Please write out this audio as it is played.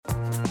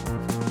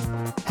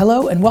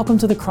Hello and welcome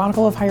to the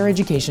Chronicle of Higher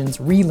Education's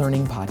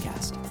Relearning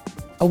Podcast,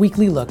 a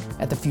weekly look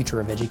at the future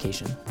of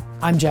education.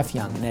 I'm Jeff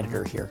Young, an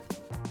editor here.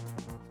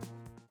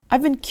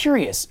 I've been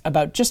curious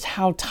about just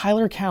how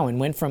Tyler Cowen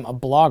went from a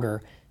blogger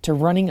to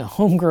running a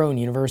homegrown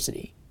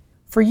university.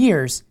 For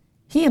years,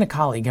 he and a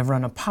colleague have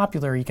run a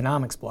popular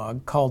economics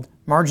blog called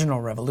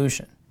Marginal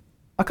Revolution.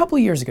 A couple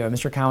of years ago,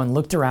 Mr. Cowen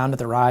looked around at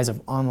the rise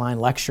of online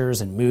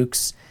lectures and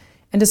MOOCs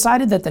and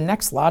decided that the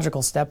next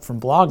logical step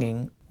from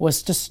blogging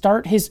was to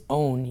start his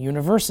own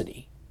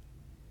university.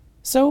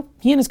 So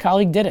he and his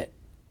colleague did it.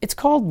 It's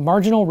called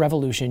Marginal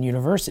Revolution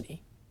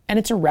University, and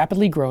it's a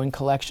rapidly growing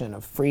collection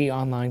of free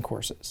online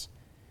courses.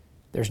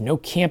 There's no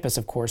campus,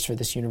 of course, for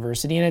this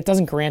university, and it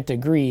doesn't grant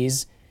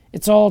degrees.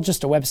 It's all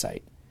just a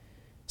website.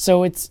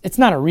 So it's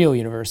not a real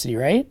university,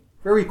 right?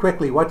 Very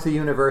quickly, what's a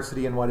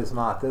university and what is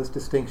not? Those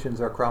distinctions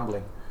are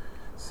crumbling.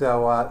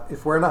 So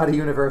if we're not a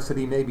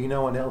university, maybe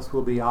no one else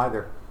will be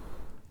either.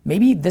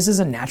 Maybe this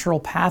is a natural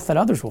path that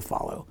others will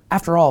follow.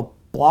 After all,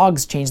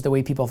 blogs changed the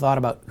way people thought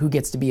about who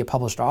gets to be a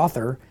published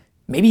author.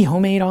 Maybe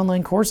homemade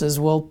online courses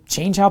will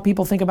change how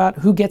people think about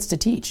who gets to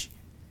teach,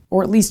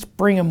 or at least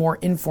bring a more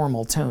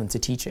informal tone to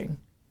teaching.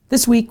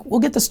 This week,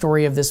 we'll get the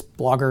story of this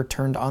blogger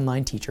turned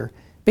online teacher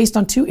based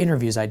on two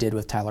interviews I did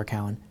with Tyler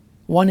Cowen,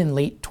 one in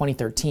late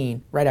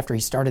 2013, right after he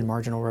started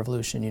Marginal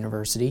Revolution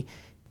University,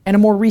 and a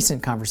more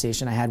recent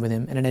conversation I had with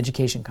him at an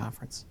education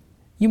conference.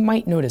 You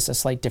might notice a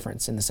slight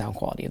difference in the sound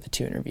quality of the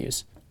two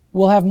interviews.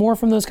 We'll have more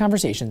from those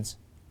conversations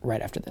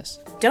right after this.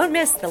 Don't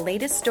miss the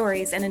latest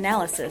stories and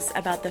analysis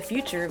about the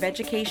future of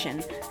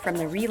education from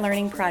the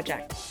Relearning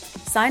Project.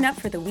 Sign up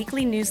for the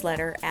weekly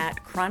newsletter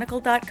at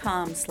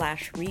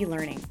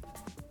chronicle.com/relearning.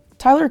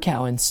 Tyler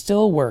Cowen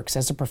still works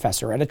as a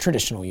professor at a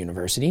traditional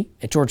university,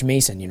 at George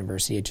Mason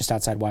University just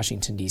outside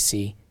Washington,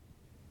 D.C.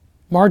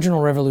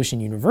 Marginal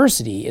Revolution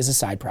University is a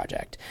side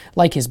project,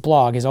 like his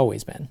blog has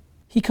always been.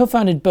 He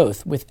co-founded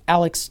both with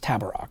Alex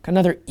Tabarrok,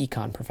 another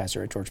econ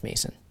professor at George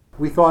Mason.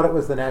 We thought it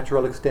was the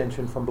natural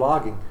extension from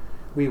blogging.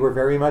 We were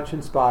very much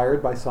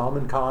inspired by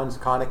Salman Khan's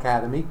Khan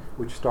Academy,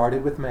 which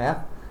started with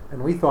math,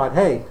 and we thought,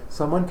 hey,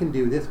 someone can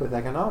do this with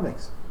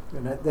economics.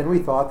 And then we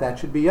thought that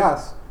should be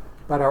us.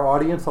 But our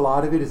audience, a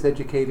lot of it is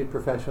educated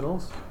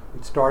professionals.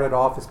 It started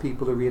off as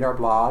people who read our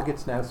blog.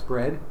 It's now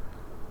spread.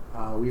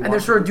 And they're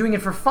sort of doing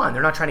it for fun.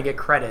 They're not trying to get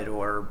credit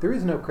or... There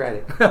is no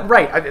credit.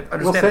 Right, I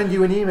understand. We'll send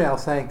you an email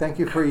saying, thank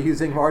you for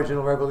using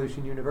Marginal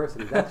Revolution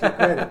University. That's your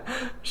credit.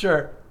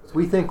 Sure.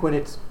 We think when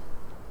it's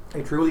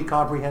a truly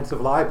comprehensive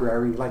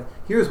library, like,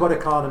 here's what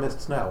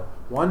economists know.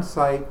 One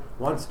site,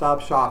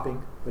 one-stop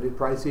shopping, but at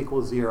price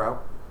equals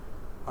zero.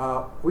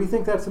 We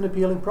think that's an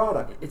appealing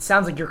product. It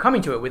sounds like you're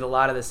coming to it with a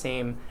lot of the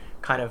same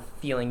kind of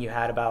feeling you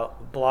had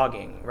about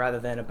blogging rather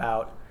than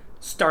about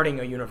starting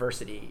a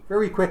university.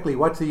 Very quickly,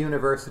 what's a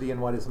university and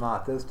what is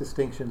not? Those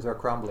distinctions are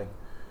crumbling.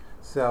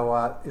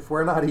 So if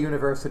we're not a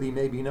university,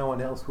 maybe no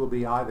one else will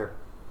be either.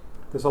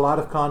 There's a lot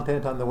of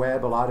content on the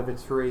web, a lot of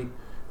it's free.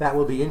 That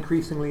will be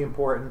increasingly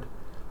important.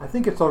 I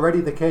think it's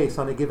already the case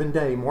on a given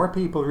day. More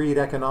people read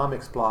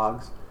economics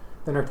blogs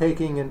than are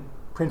taking in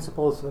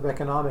principles of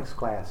economics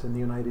class in the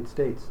United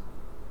States.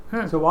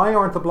 So why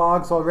aren't the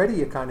blogs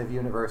already a kind of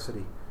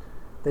university?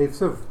 They've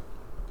sort of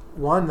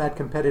won that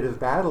competitive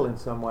battle in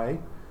some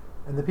way.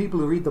 And the people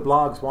who read the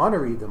blogs want to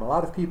read them. A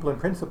lot of people in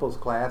principles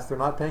class, they're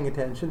not paying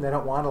attention, they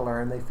don't want to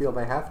learn, they feel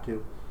they have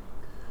to.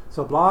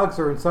 So blogs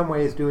are in some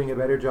ways doing a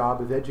better job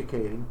of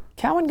educating.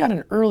 Cowen got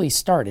an early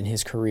start in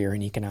his career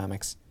in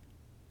economics.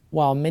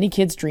 While many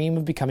kids dream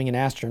of becoming an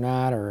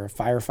astronaut or a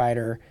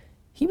firefighter,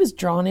 he was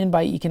drawn in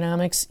by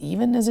economics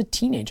even as a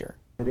teenager.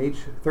 At age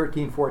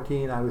 13,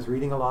 14, I was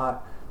reading a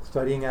lot,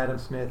 studying Adam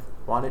Smith,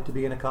 wanted to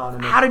be an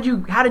economist. How did you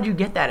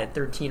get that at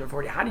 13 or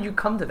 14? How did you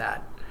come to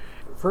that?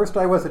 First,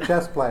 I was a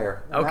chess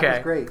player. Okay. That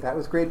was great. That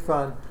was great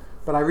fun.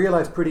 But I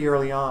realized pretty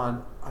early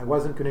on I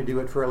wasn't going to do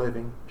it for a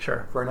living.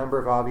 Sure. For a number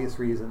of obvious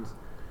reasons.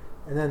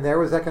 And then there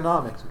was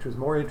economics, which was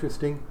more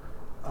interesting,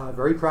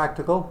 very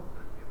practical.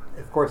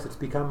 Of course, it's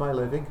become my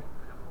living.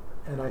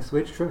 And I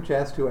switched from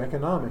chess to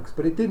economics.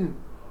 But it didn't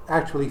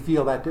actually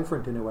feel that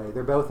different in a way.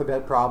 They're both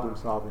about problem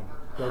solving.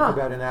 Both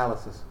about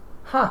analysis.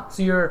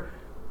 So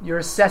you're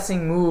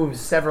assessing moves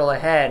several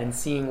ahead and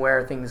seeing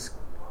where things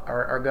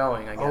are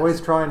going, I guess.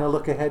 Always trying to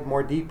look ahead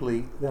more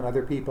deeply than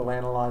other people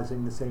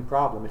analyzing the same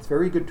problem. It's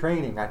very good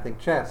training, I think,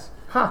 chess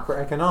for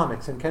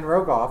economics. And Ken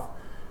Rogoff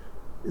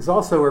is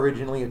also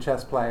originally a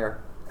chess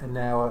player and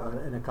now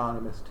an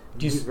economist.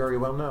 He's very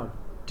well known.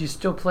 Do you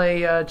still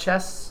play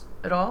chess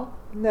at all?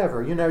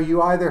 Never.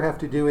 You either have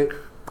to do it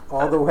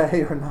all the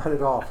way or not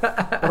at all.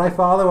 But I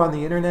follow on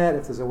the internet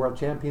if there's a world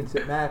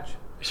championship match.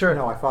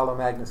 Sure. I follow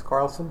Magnus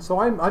Carlsen. So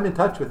I'm in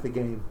touch with the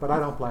game, but I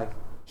don't play.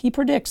 He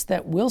predicts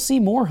that we'll see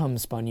more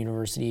homespun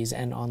universities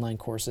and online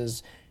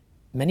courses,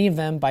 many of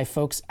them by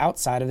folks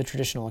outside of the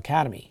traditional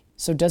academy.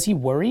 So does he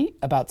worry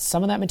about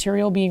some of that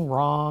material being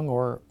wrong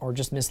or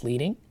just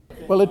misleading?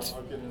 Well, it's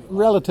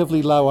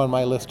relatively low on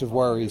my list of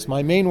worries.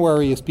 My main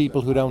worry is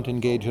people who don't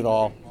engage at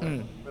all.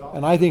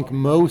 And I think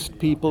most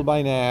people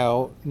by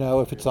now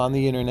know if it's on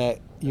the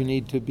internet, you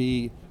need to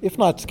be, if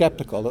not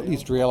skeptical, at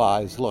least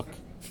realize, look,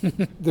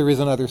 there is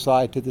another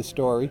side to this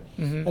story.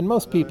 And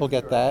most people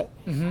get that.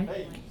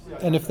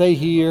 And if they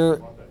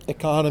hear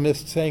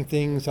economists saying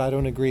things I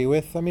don't agree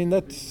with, I mean,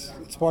 it's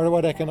part of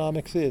what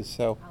economics is.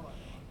 So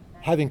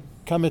having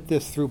come at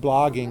this through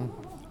blogging,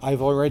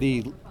 I've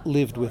already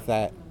lived with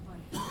that.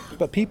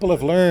 But people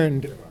have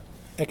learned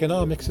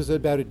economics is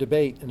about a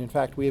debate, and in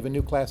fact we have a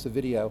new class of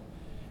video.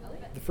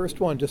 The first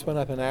one just went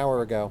up an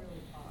hour ago.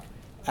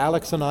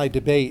 Alex and I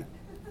debate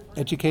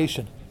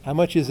education. How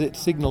much is it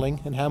signaling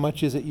and how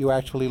much is it you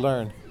actually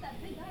learn?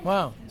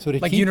 Wow. So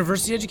like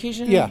university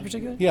education in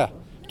particular? Yeah.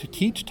 To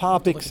teach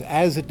topics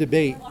as a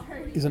debate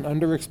is an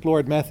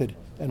underexplored method,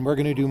 and we're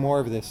going to do more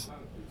of this.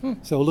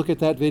 So look at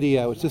that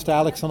video. It's just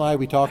Alex and I.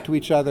 We talk to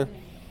each other.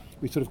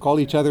 We sort of call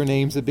each other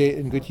names a bit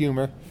in good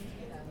humor.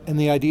 And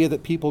the idea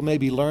that people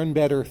maybe learn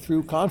better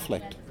through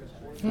conflict.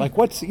 Like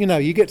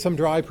you get some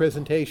dry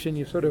presentation,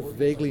 you sort of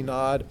vaguely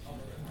nod,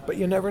 but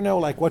you never know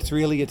like what's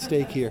really at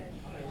stake here.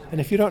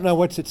 And if you don't know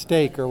what's at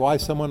stake or why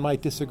someone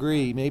might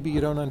disagree, maybe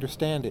you don't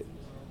understand it.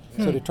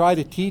 So to try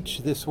to teach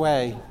this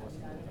way,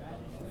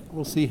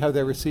 we'll see how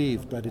they're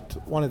received, but it's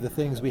one of the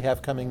things we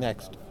have coming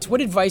next. So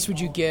what advice would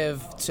you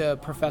give to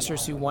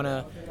professors who want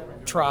to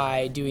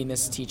try doing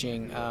this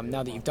teaching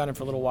now that you've done it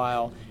for a little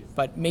while,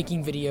 but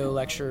making video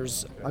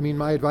lectures? I mean,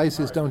 my advice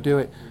is don't do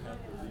it.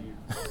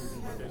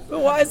 But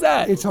why is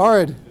that? It's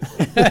hard.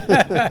 That's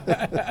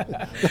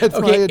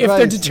my advice. If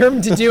they're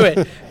determined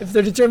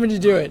to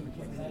do it.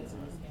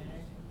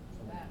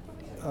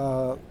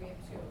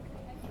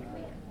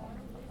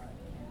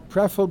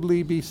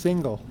 Preferably be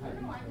single.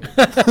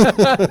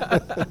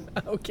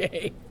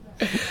 Okay.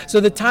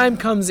 So the time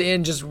comes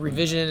in just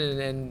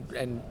revision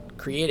and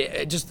create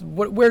it. Just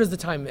where does the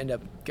time end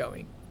up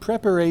going?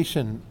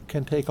 Preparation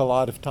can take a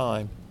lot of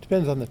time.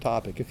 Depends on the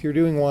topic. If you're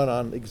doing one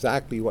on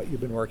exactly what you've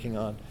been working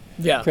on,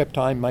 prep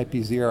time might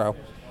be 0.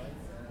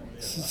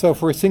 So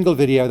for a single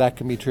video, that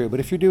can be true. But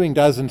if you're doing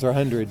dozens or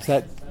hundreds,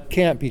 that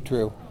can't be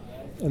true.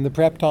 And the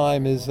prep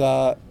time is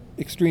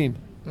extreme.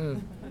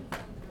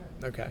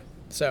 Okay.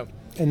 So.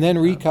 And then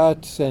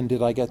recuts, and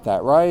did I get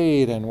that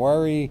right, and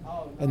worry,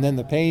 and then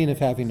the pain of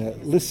having to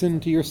listen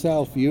to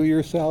yourself, view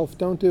yourself.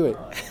 Don't do it.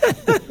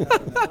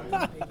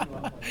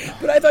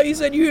 But I thought you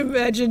said you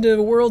imagined a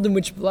world in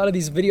which a lot of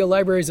these video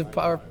libraries have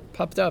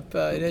popped up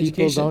in education.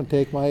 People don't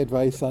take my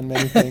advice on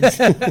many things.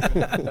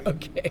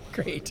 Okay,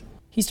 great.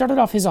 He started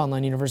off his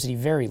online university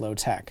very low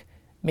tech,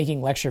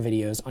 making lecture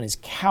videos on his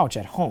couch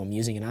at home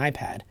using an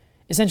iPad,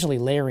 essentially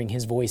layering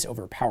his voice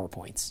over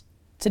PowerPoints.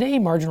 Today,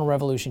 Marginal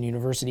Revolution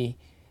University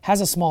has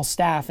a small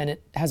staff and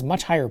it has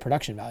much higher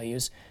production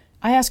values.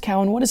 I asked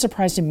Cowan what has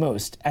surprised him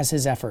most as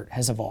his effort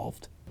has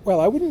evolved.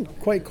 Well, I wouldn't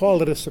quite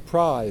call it a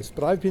surprise,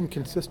 but I've been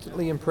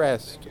consistently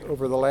impressed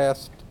over the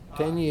last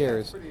 10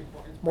 years,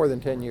 more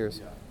than 10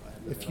 years.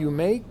 If you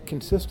make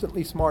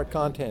consistently smart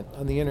content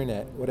on the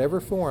internet, whatever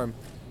form,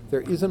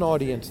 there is an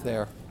audience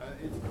there.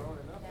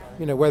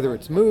 You know, whether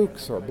it's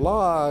MOOCs or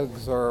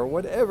blogs or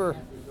whatever,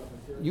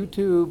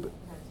 YouTube,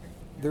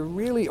 there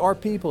really are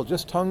people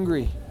just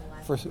hungry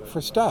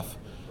for stuff.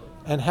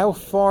 And how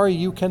far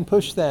you can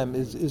push them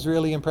is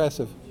really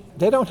impressive.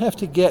 They don't have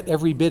to get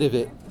every bit of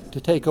it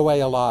to take away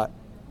a lot.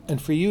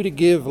 And for you to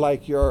give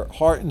like your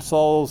heart and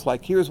souls,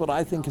 like here's what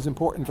I think is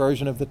important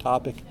version of the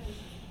topic,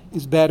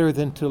 is better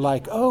than to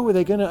like, oh, are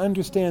they going to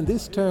understand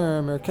this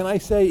term? Or can I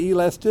say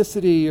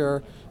elasticity?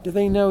 Or do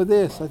they know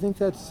this? I think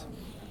it's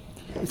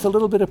a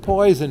little bit of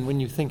poison when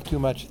you think too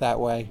much that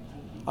way.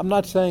 I'm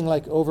not saying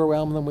like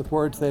overwhelm them with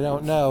words they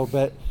don't know,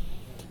 but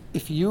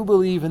if you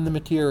believe in the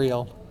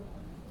material,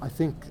 I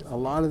think a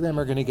lot of them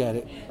are going to get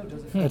it.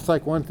 It's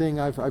like one thing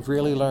I've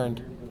really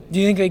learned. Do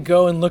you think they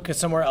go and look at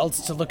somewhere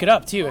else to look it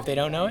up too if they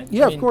don't know it?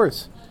 Yeah, of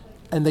course.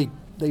 And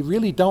they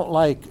really don't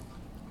like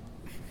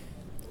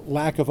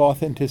lack of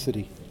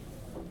authenticity.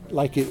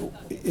 Like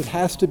it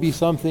has to be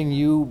something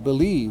you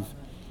believe.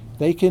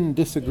 They can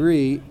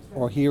disagree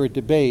or hear a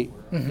debate,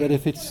 but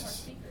if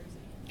it's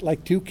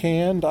like too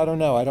canned, I don't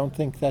know. I don't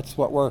think that's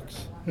what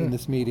works in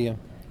this medium.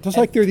 Just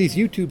like there are these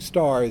YouTube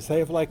stars. They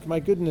have like, my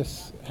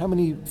goodness, how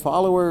many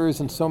followers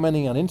and so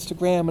many on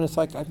Instagram. And it's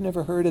like, I've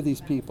never heard of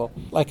these people.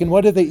 Like, and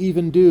what do they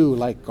even do?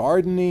 Like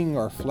gardening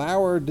or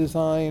flower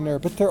design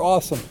but they're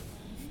awesome.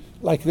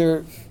 Like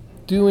they're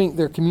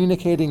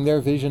communicating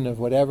their vision of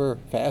whatever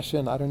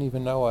fashion, I don't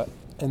even know what.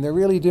 And they're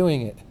really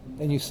doing it.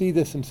 And you see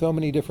this in so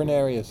many different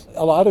areas.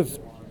 A lot of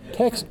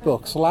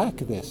textbooks lack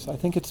this. I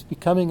think it's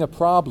becoming a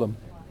problem.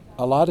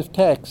 A lot of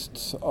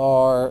texts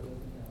are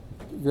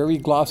very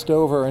glossed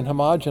over and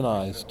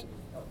homogenized.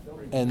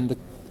 And the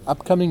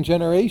upcoming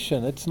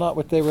generation, it's not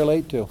what they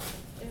relate to.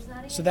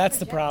 So that's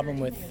the problem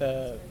with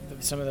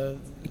some of the...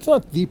 It's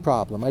not the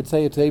problem. I'd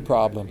say it's a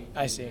problem.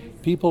 I see.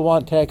 People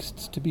want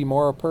texts to be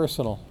more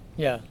personal.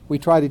 Yeah. We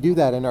try to do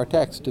that in our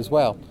text as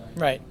well.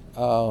 Right.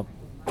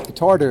 It's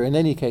harder in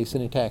any case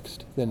in a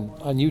text than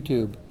on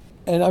YouTube.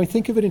 And I mean,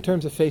 think of it in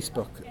terms of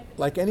Facebook.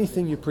 Like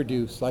anything you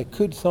produce, like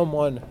could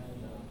someone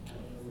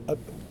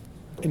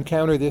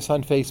encounter this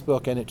on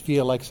Facebook and it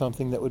feel like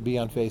something that would be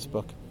on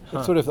Facebook?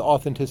 It's sort of the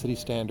authenticity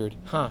standard.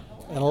 Huh.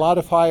 And a lot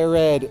of higher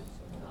ed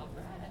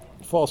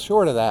falls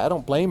short of that. I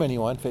don't blame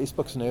anyone.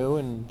 Facebook's new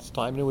and it's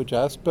time to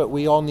adjust, but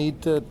we all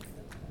need to,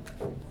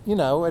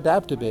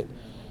 adapt a bit.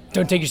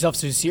 Don't take yourself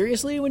so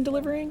seriously when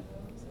delivering?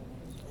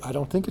 I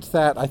don't think it's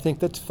that. I think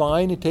that's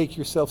fine to take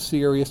yourself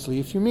seriously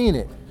if you mean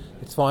it.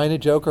 It's fine to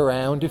joke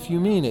around if you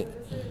mean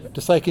it.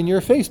 Just like in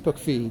your Facebook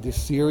feed, there's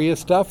serious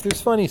stuff, there's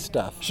funny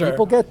stuff. Sure.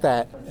 People get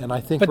that. And I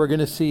think we're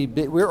going to see,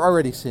 we're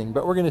already seeing,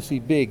 but we're going to see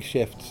big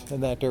shifts in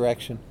that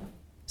direction.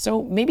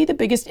 So maybe the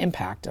biggest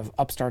impact of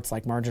upstarts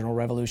like Marginal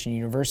Revolution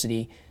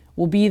University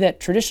will be that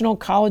traditional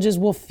colleges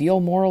will feel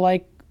more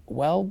like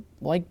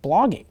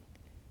blogging.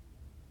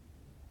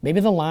 Maybe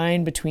the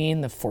line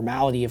between the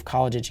formality of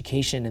college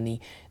education and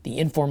the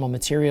informal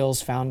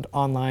materials found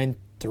online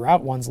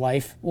throughout one's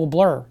life will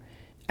blur.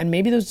 And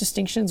maybe those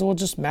distinctions will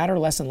just matter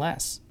less and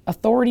less.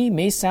 Authority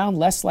may sound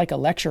less like a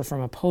lecture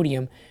from a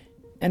podium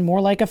and more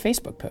like a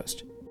Facebook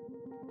post.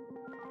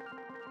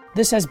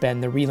 This has been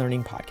the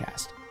Relearning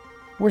Podcast.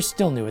 We're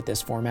still new at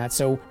this format,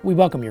 so we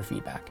welcome your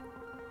feedback.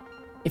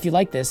 If you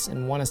like this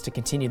and want us to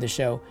continue the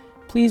show,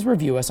 please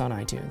review us on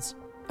iTunes.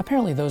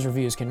 Apparently those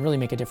reviews can really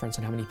make a difference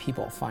in how many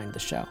people find the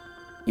show.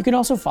 You can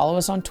also follow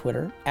us on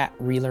Twitter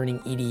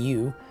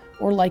 @RelearningEDU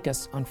or like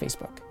us on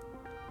Facebook.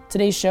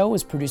 Today's show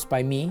was produced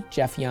by me,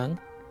 Jeff Young,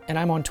 and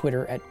I'm on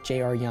Twitter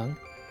 @JRYoung.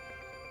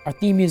 Our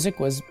theme music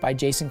was by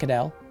Jason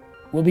Cadell.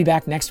 We'll be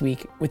back next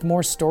week with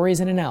more stories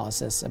and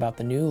analysis about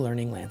the new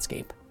learning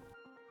landscape.